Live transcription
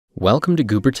Welcome to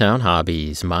Goobertown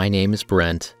Hobbies. My name is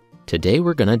Brent. Today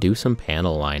we're gonna do some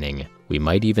panel lining. We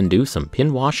might even do some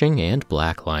pinwashing and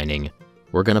blacklining.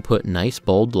 We're gonna put nice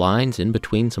bold lines in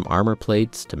between some armor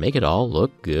plates to make it all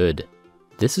look good.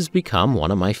 This has become one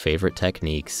of my favorite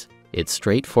techniques. It's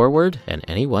straightforward and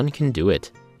anyone can do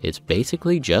it. It's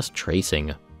basically just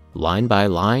tracing. Line by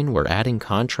line, we're adding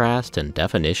contrast and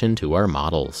definition to our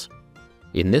models.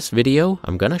 In this video,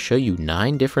 I'm gonna show you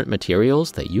 9 different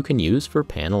materials that you can use for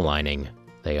panel lining.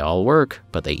 They all work,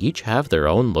 but they each have their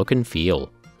own look and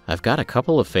feel. I've got a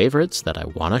couple of favorites that I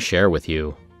wanna share with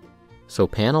you. So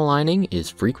panel lining is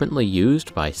frequently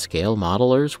used by scale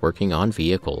modelers working on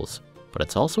vehicles, but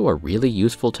it's also a really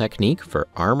useful technique for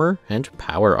armor and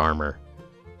power armor.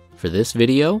 For this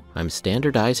video, I'm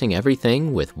standardizing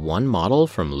everything with one model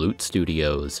from Loot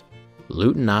Studios.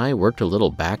 Loot and I worked a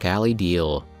little back alley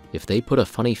deal. If they put a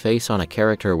funny face on a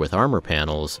character with armor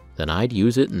panels, then I'd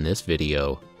use it in this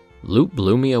video. Loot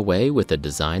blew me away with the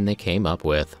design they came up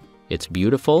with. It's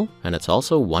beautiful, and it's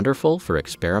also wonderful for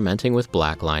experimenting with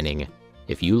blacklining.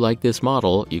 If you like this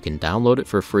model, you can download it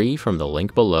for free from the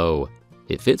link below.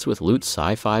 It fits with Loot's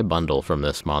sci-fi bundle from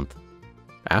this month.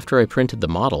 After I printed the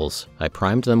models, I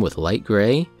primed them with light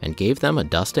gray and gave them a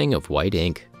dusting of white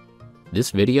ink.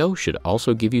 This video should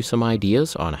also give you some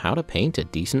ideas on how to paint a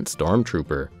decent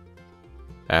stormtrooper.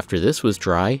 After this was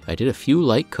dry, I did a few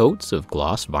light coats of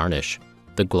gloss varnish.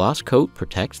 The gloss coat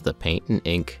protects the paint and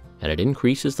ink, and it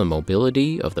increases the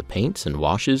mobility of the paints and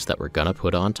washes that we're gonna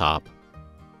put on top.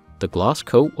 The gloss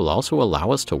coat will also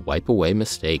allow us to wipe away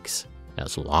mistakes,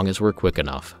 as long as we're quick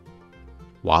enough.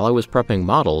 While I was prepping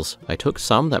models, I took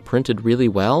some that printed really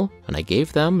well, and I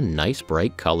gave them nice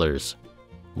bright colors.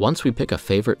 Once we pick a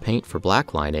favorite paint for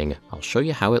blacklining, I'll show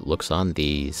you how it looks on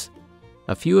these.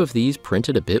 A few of these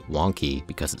printed a bit wonky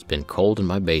because it's been cold in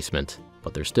my basement,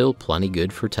 but they're still plenty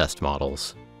good for test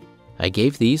models. I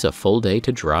gave these a full day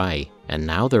to dry, and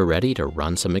now they're ready to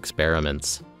run some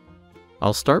experiments.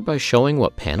 I'll start by showing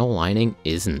what panel lining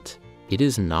isn't. It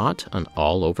is not an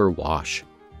all-over wash.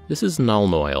 This is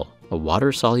Nuln Oil, a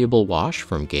water-soluble wash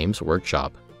from Games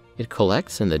Workshop. It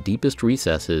collects in the deepest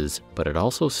recesses, but it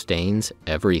also stains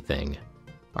everything.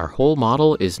 Our whole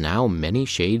model is now many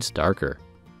shades darker.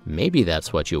 Maybe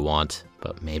that's what you want,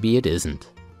 but maybe it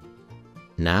isn't.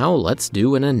 Now let's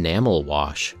do an enamel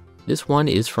wash. This one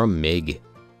is from MIG.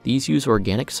 These use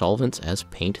organic solvents as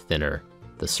paint thinner.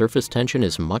 The surface tension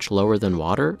is much lower than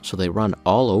water, so they run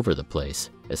all over the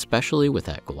place, especially with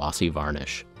that glossy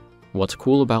varnish. What's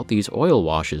cool about these oil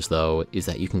washes though, is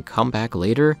that you can come back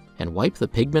later and wipe the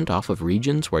pigment off of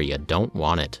regions where you don't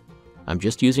want it. I'm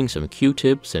just using some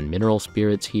Q-tips and mineral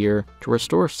spirits here to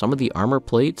restore some of the armor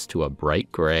plates to a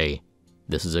bright gray.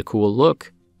 This is a cool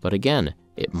look, but again,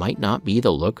 it might not be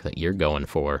the look that you're going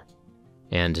for.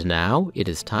 And now, it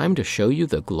is time to show you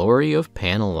the glory of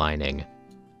panel lining.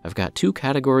 I've got 2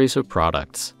 categories of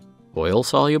products,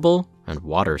 oil-soluble and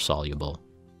water-soluble.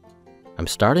 I'm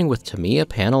starting with Tamiya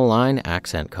Panel Line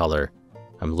Accent Color.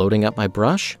 I'm loading up my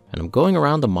brush, and I'm going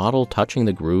around the model touching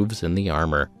the grooves in the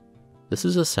armor. This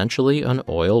is essentially an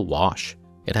oil wash.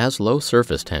 It has low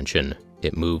surface tension,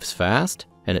 it moves fast,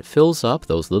 and it fills up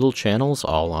those little channels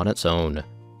all on its own.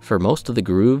 For most of the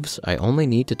grooves, I only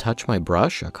need to touch my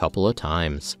brush a couple of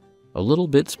times. A little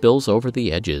bit spills over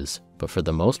the edges, but for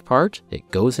the most part, it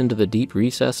goes into the deep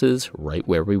recesses right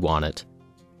where we want it.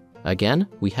 Again,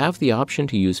 we have the option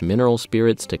to use mineral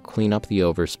spirits to clean up the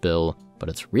overspill, but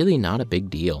it's really not a big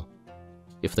deal.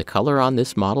 If the color on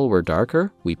this model were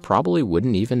darker, we probably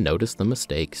wouldn't even notice the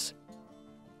mistakes.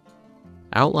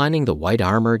 Outlining the white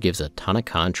armor gives a ton of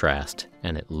contrast,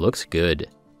 and it looks good.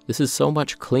 This is so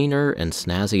much cleaner and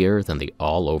snazzier than the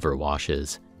all-over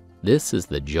washes. This is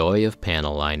the joy of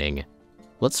panel lining.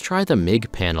 Let's try the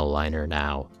MIG panel liner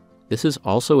now. This is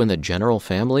also in the general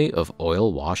family of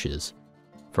oil washes.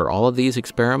 For all of these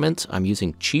experiments, I'm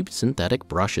using cheap synthetic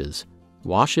brushes.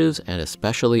 Washes, and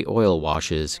especially oil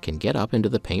washes, can get up into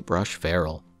the paintbrush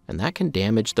ferrule, and that can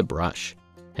damage the brush.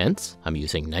 Hence, I'm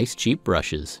using nice cheap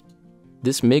brushes.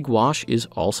 This MIG wash is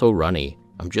also runny.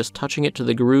 I'm just touching it to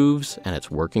the grooves, and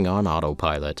it's working on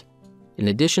autopilot. In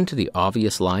addition to the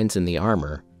obvious lines in the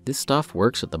armor, this stuff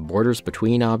works at the borders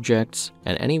between objects,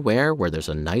 and anywhere where there's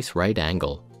a nice right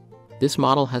angle. This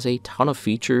model has a ton of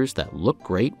features that look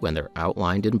great when they're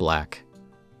outlined in black.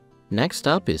 Next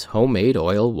up is homemade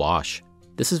oil wash.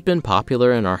 This has been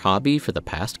popular in our hobby for the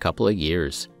past couple of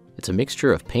years. It's a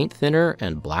mixture of paint thinner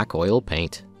and black oil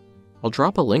paint. I'll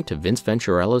drop a link to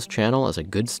Venturella's channel as a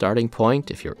good starting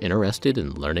point if you're interested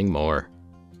in learning more.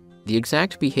 The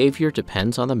exact behavior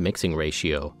depends on the mixing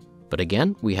ratio, but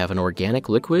again, we have an organic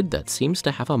liquid that seems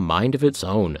to have a mind of its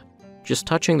own. Just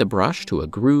touching the brush to a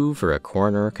groove or a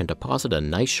corner can deposit a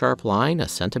nice sharp line a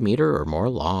centimeter or more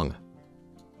long.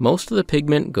 Most of the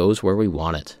pigment goes where we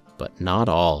want it, but not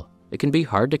all. It can be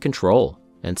hard to control,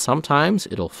 and sometimes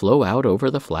it'll flow out over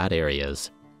the flat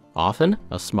areas. Often,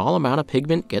 a small amount of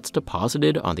pigment gets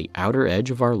deposited on the outer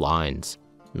edge of our lines.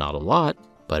 Not a lot,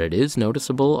 but it is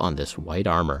noticeable on this white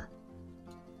armor.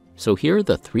 So here are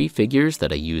the 3 figures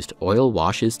that I used oil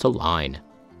washes to line.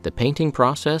 The painting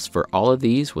process for all of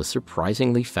these was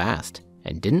surprisingly fast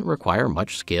and didn't require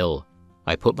much skill.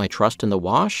 I put my trust in the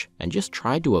wash and just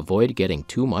tried to avoid getting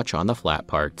too much on the flat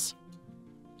parts.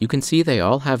 You can see they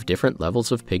all have different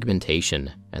levels of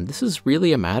pigmentation, and this is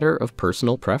really a matter of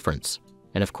personal preference.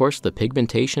 And of course, the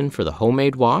pigmentation for the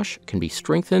homemade wash can be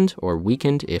strengthened or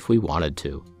weakened if we wanted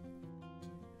to.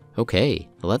 Okay,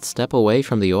 let's step away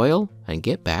from the oil and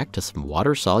get back to some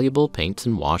water-soluble paints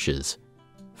and washes.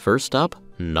 First up,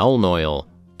 Nuln Oil.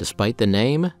 Despite the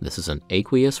name, this is an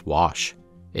aqueous wash.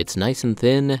 It's nice and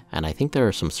thin, and I think there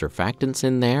are some surfactants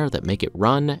in there that make it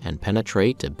run and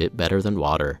penetrate a bit better than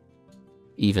water.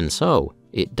 Even so,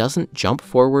 it doesn't jump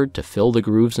forward to fill the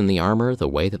grooves in the armor the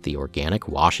way that the organic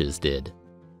washes did.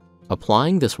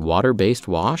 Applying this water-based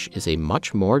wash is a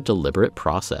much more deliberate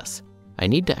process. I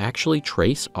need to actually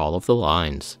trace all of the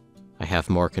lines. I have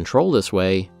more control this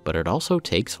way, but it also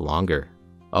takes longer.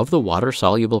 Of the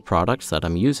water-soluble products that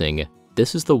I'm using,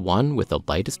 this is the one with the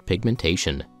lightest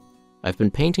pigmentation. I've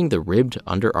been painting the ribbed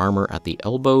under armor at the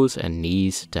elbows and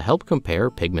knees to help compare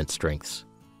pigment strengths.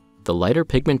 The lighter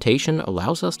pigmentation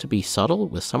allows us to be subtle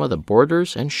with some of the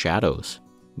borders and shadows,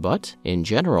 but in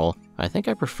general, I think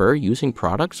I prefer using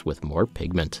products with more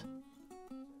pigment.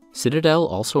 Citadel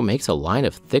also makes a line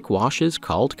of thick washes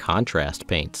called contrast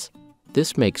paints.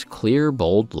 This makes clear,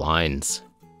 bold lines.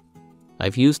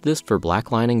 I've used this for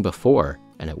blacklining before,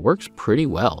 and it works pretty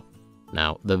well.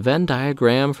 Now, the Venn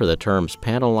diagram for the terms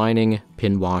panel lining,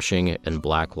 pinwashing, and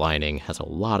blacklining has a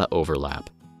lot of overlap.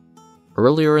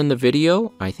 Earlier in the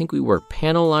video, I think we were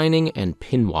panel lining and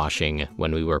pinwashing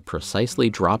when we were precisely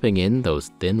dropping in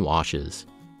those thin washes.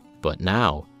 But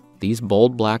now, these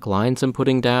bold black lines I'm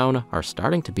putting down are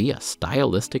starting to be a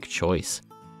stylistic choice.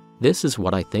 This is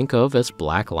what I think of as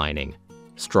blacklining.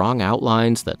 Strong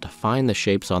outlines that define the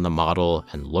shapes on the model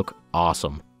and look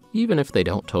awesome, even if they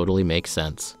don't totally make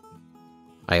sense.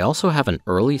 I also have an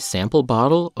early sample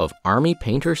bottle of Army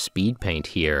Painter Speed Paint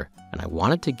here, and I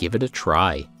wanted to give it a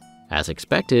try. As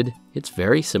expected, it's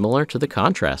very similar to the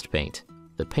contrast paint.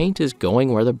 The paint is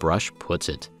going where the brush puts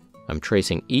it. I'm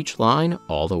tracing each line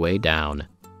all the way down.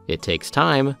 It takes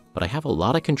time, but I have a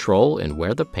lot of control in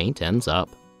where the paint ends up.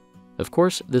 Of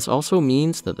course, this also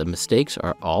means that the mistakes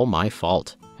are all my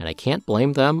fault, and I can't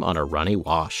blame them on a runny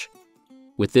wash.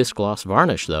 With this gloss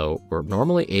varnish though, we're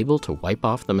normally able to wipe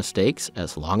off the mistakes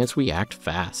as long as we act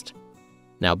fast.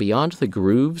 Now beyond the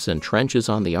grooves and trenches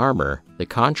on the armor, the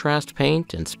contrast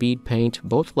paint and speed paint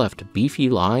both left beefy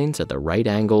lines at the right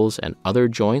angles and other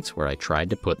joints where I tried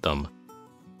to put them.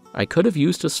 I could have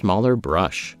used a smaller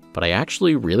brush, but I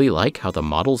actually really like how the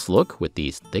models look with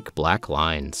these thick black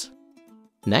lines.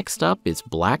 Next up is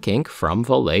black ink from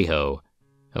Vallejo.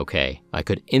 Okay, I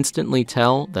could instantly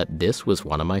tell that this was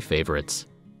one of my favorites.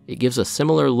 It gives a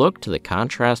similar look to the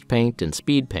contrast paint and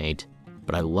speed paint,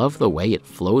 but I love the way it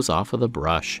flows off of the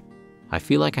brush. I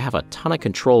feel like I have a ton of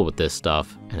control with this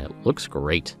stuff, and it looks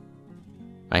great.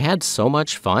 I had so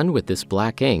much fun with this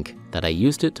black ink that I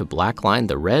used it to blackline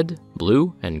the red,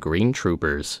 blue, and green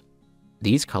troopers.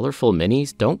 These colorful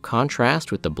minis don't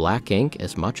contrast with the black ink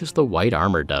as much as the white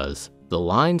armor does. The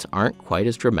lines aren't quite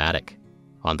as dramatic.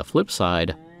 On the flip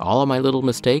side, all of my little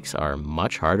mistakes are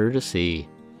much harder to see.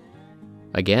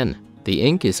 Again, the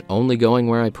ink is only going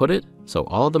where I put it, so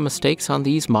all of the mistakes on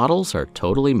these models are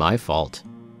totally my fault.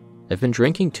 I've been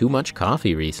drinking too much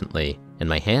coffee recently, and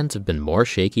my hands have been more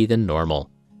shaky than normal.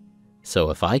 So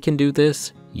if I can do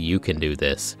this, you can do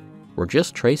this. We're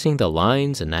just tracing the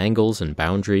lines and angles and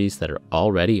boundaries that are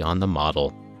already on the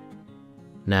model.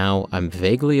 Now, I'm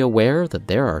vaguely aware that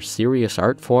there are serious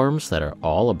art forms that are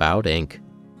all about ink.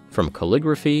 From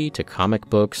calligraphy to comic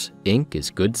books, ink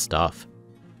is good stuff.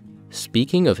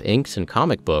 Speaking of inks and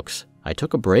comic books, I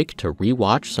took a break to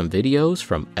rewatch some videos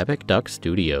from Epic Duck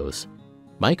Studios.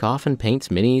 Mike often paints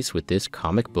minis with this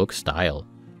comic book style.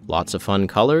 Lots of fun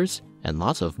colors, and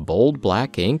lots of bold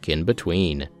black ink in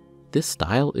between. This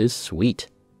style is sweet.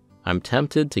 I'm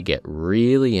tempted to get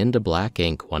really into black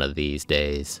ink one of these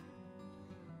days.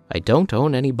 I don't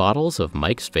own any bottles of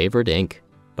Mike's favorite ink,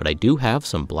 but I do have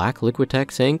some black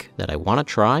Liquitex ink that I want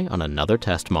to try on another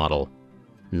test model.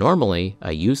 Normally,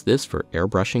 I use this for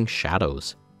airbrushing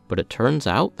shadows, but it turns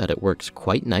out that it works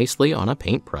quite nicely on a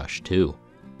paintbrush too.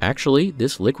 Actually,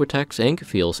 this Liquitex ink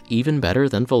feels even better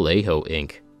than Vallejo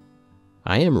ink.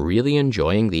 I am really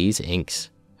enjoying these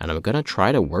inks, and I'm gonna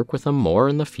try to work with them more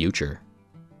in the future.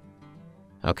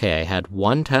 Okay, I had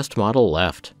one test model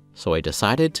left, so I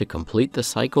decided to complete the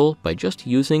cycle by just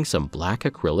using some black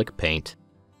acrylic paint.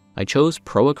 I chose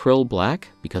Pro Acryl Black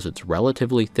because it's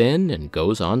relatively thin and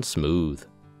goes on smooth.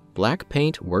 Black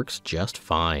paint works just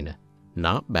fine.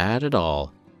 Not bad at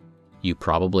all. You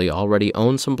probably already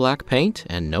own some black paint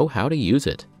and know how to use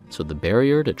it, so the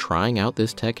barrier to trying out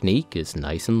this technique is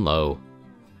nice and low.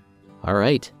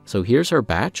 Alright, so here's our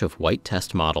batch of white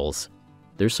test models.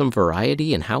 There's some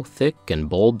variety in how thick and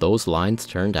bold those lines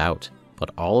turned out,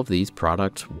 but all of these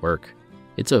products work.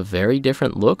 It's a very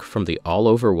different look from the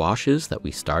all-over washes that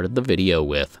we started the video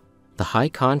with. The high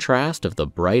contrast of the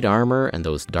bright armor and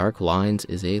those dark lines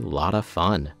is a lot of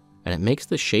fun, and it makes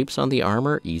the shapes on the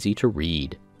armor easy to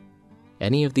read.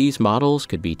 Any of these models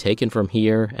could be taken from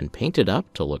here and painted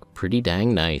up to look pretty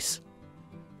dang nice.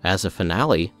 As a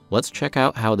finale, let's check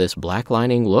out how this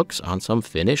blacklining looks on some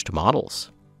finished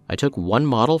models. I took one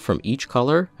model from each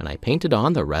color and I painted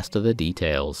on the rest of the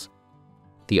details.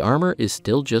 The armor is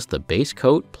still just the base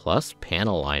coat plus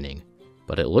panel lining,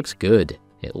 but it looks good.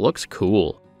 It looks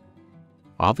cool.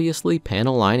 Obviously,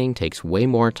 panel lining takes way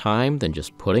more time than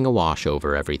just putting a wash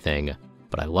over everything,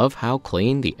 but I love how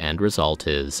clean the end result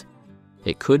is.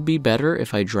 It could be better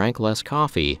if I drank less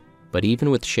coffee, but even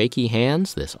with shaky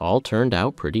hands, this all turned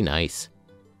out pretty nice.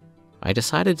 I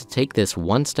decided to take this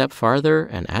one step farther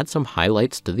and add some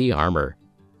highlights to the armor.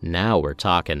 Now we're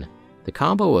talking. The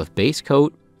combo of base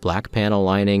coat, black panel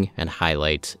lining, and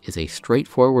highlights is a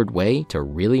straightforward way to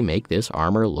really make this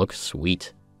armor look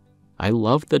sweet. I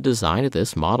love the design of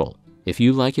this model. If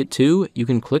you like it too, you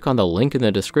can click on the link in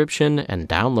the description and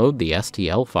download the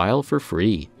STL file for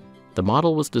free. The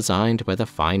model was designed by the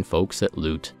fine folks at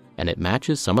Loot, and it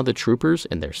matches some of the troopers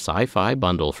in their sci-fi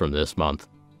bundle from this month.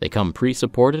 They come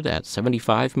pre-supported at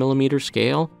 75mm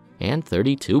scale and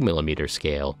 32mm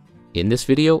scale. In this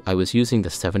video, I was using the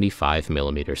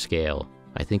 75mm scale.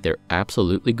 I think they're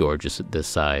absolutely gorgeous at this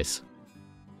size.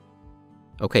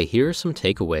 Okay, here are some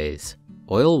takeaways.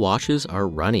 Oil washes are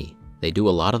runny. They do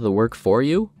a lot of the work for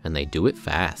you, and they do it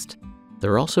fast.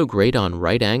 They're also great on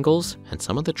right angles and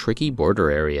some of the tricky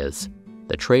border areas.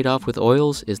 The trade-off with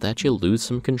oils is that you lose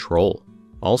some control.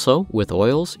 Also, with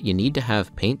oils, you need to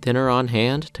have paint thinner on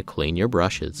hand to clean your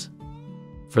brushes.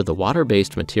 For the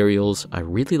water-based materials, I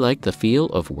really like the feel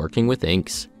of working with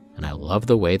inks, and I love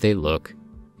the way they look.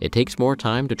 It takes more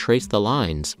time to trace the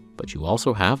lines, but you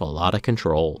also have a lot of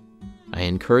control. I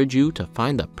encourage you to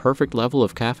find the perfect level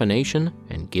of caffeination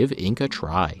and give ink a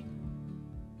try.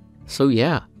 So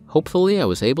yeah, hopefully I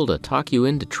was able to talk you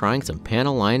into trying some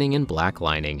panel lining and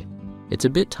blacklining. It's a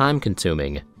bit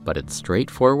time-consuming, but it's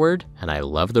straightforward and I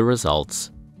love the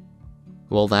results.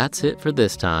 Well, that's it for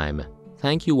this time.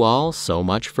 Thank you all so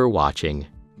much for watching.